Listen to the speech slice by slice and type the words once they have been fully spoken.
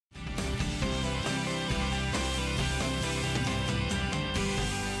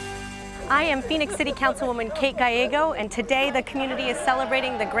I am Phoenix City Councilwoman Kate Gallego, and today the community is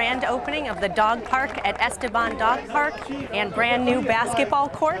celebrating the grand opening of the dog park at Esteban Park and brand new basketball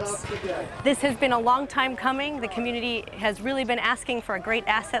courts. This has been a long time coming. The community has really been asking for a great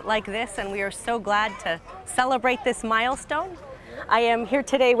asset like this, and we are so glad to celebrate this milestone. I am here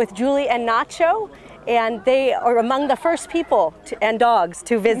today with Julie and Nacho, and they are among the first people and dogs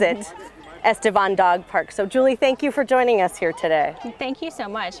to visit Esteban Dog Park. So Julie, thank you for joining us here today. Thank you so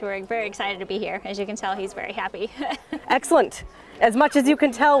much. We're very excited to be here. As you can tell, he's very happy. Excellent. As much as you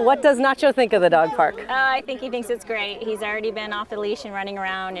can tell, what does Nacho think of the dog park? I think he thinks it's great. He's already been off the leash and running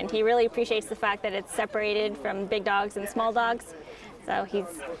around, and he really appreciates the fact that it's separated from big dogs and small dogs. So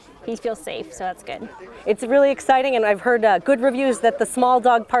he feels safe, so that's good. It's really exciting, and I've heard good reviews that the small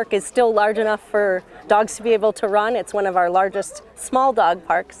dog park is still large enough for dogs to be able to run. It's one of our largest small dog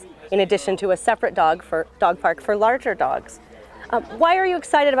parks, in addition to a separate dog park for larger dogs. Why are you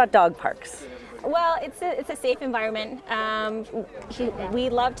excited about dog parks? Well, it's a safe environment. We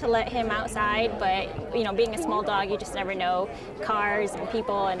love to let him outside, but you know, being a small dog, you just never know cars and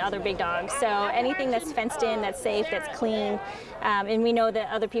people and other big dogs. So anything that's fenced in, that's safe, that's clean, and we know that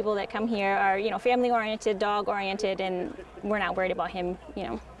other people that come here are, you know, family-oriented, dog-oriented, and we're not worried about him, you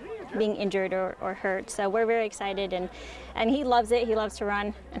know, being injured or hurt. So we're very excited, and he loves it. He loves to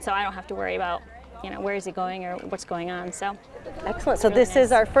run, and so I don't have to worry about, you know, where is he going or what's going on. So excellent. So this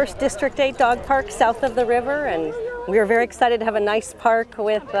is our first District 8 dog park south of the river, and we are very excited to have a nice park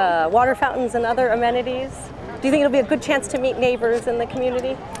with water fountains and other amenities. Do you think it'll be a good chance to meet neighbors in the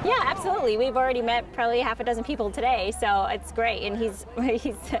community? Yeah, absolutely. We've already met probably half a dozen people today, so it's great. And he's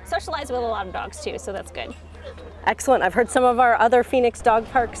socialized with a lot of dogs too, so that's good. Excellent. I've heard some of our other Phoenix dog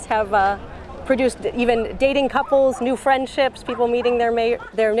parks have produced even dating couples, new friendships, people meeting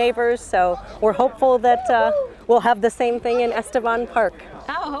their neighbors. So we're hopeful that we'll have the same thing in Esteban Park.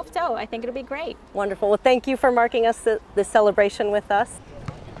 Oh, I hope so. I think it'll be great. Wonderful. Well, thank you for marking us the celebration with us.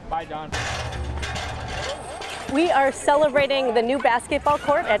 Bye, Don. We are celebrating the new basketball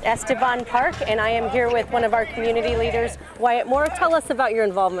court at Esteban Park, and I am here with one of our community leaders, Wyatt Moore. Tell us about your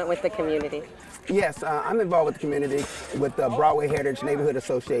involvement with the community. Yes, I'm involved with the community with the Broadway Heritage Neighborhood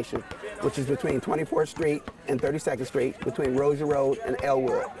Association, which is between 24th Street and 32nd Street, between Rozier Road and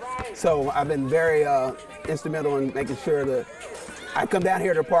Elwood. So I've been very instrumental in making sure that I come down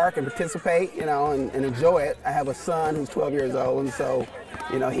here to the park and participate, you know, and enjoy it. I have a son who's 12 years old, and so,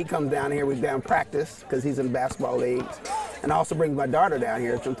 you know, he comes down here. We're down practice because he's in the basketball leagues. And I also bring my daughter down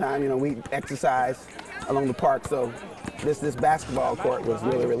here sometimes. You know, we exercise along the park, so this basketball court was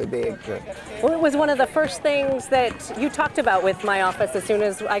really, really big. Well, it was one of the first things that you talked about with my office as soon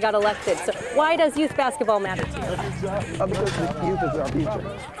as I got elected. So why does youth basketball matter to you? Because the youth is our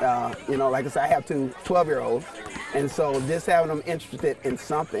future. You know, like I said, I have two 12-year-olds, and so just having them interested in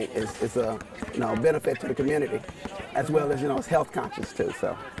something is a benefit to the community, as well as, you know, it's health conscious too.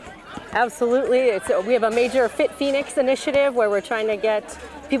 So. Absolutely. We have a major Fit Phoenix initiative where we're trying to get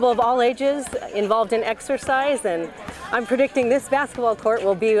people of all ages involved in exercise, and I'm predicting this basketball court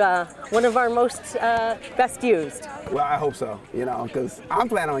will be one of our most best used. Well, I hope so, you know, because I'm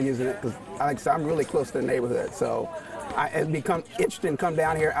planning on using it because, like I said, I'm really close to the neighborhood, so it become interesting to come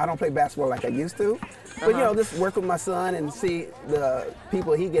down here. I don't play basketball like I used to, but, you know, just work with my son and see the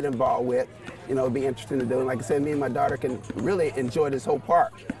people he get involved with, you know, it'd be interesting to do. And like I said, me and my daughter can really enjoy this whole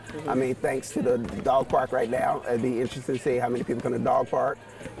park. I mean, thanks to the dog park right now, it'd be interesting to see how many people come to the dog park,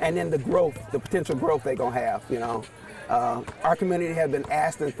 and then the growth, the potential growth they're gonna have, you know. Our community has been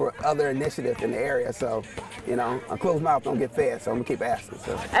asking for other initiatives in the area, so, you know, a closed mouth don't get fed, so I'm gonna keep asking.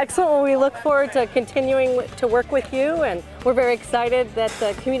 So. Excellent. Well, we look forward to continuing to work with you, and we're very excited that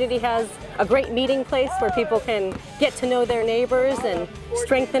the community has a great meeting place where people can get to know their neighbors and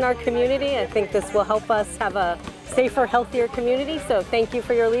strengthen our community. I think this will help us have a safer, healthier community, so thank you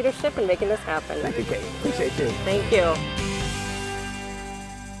for your leadership and making this happen. Thank you, Kate. Appreciate you. Thank you.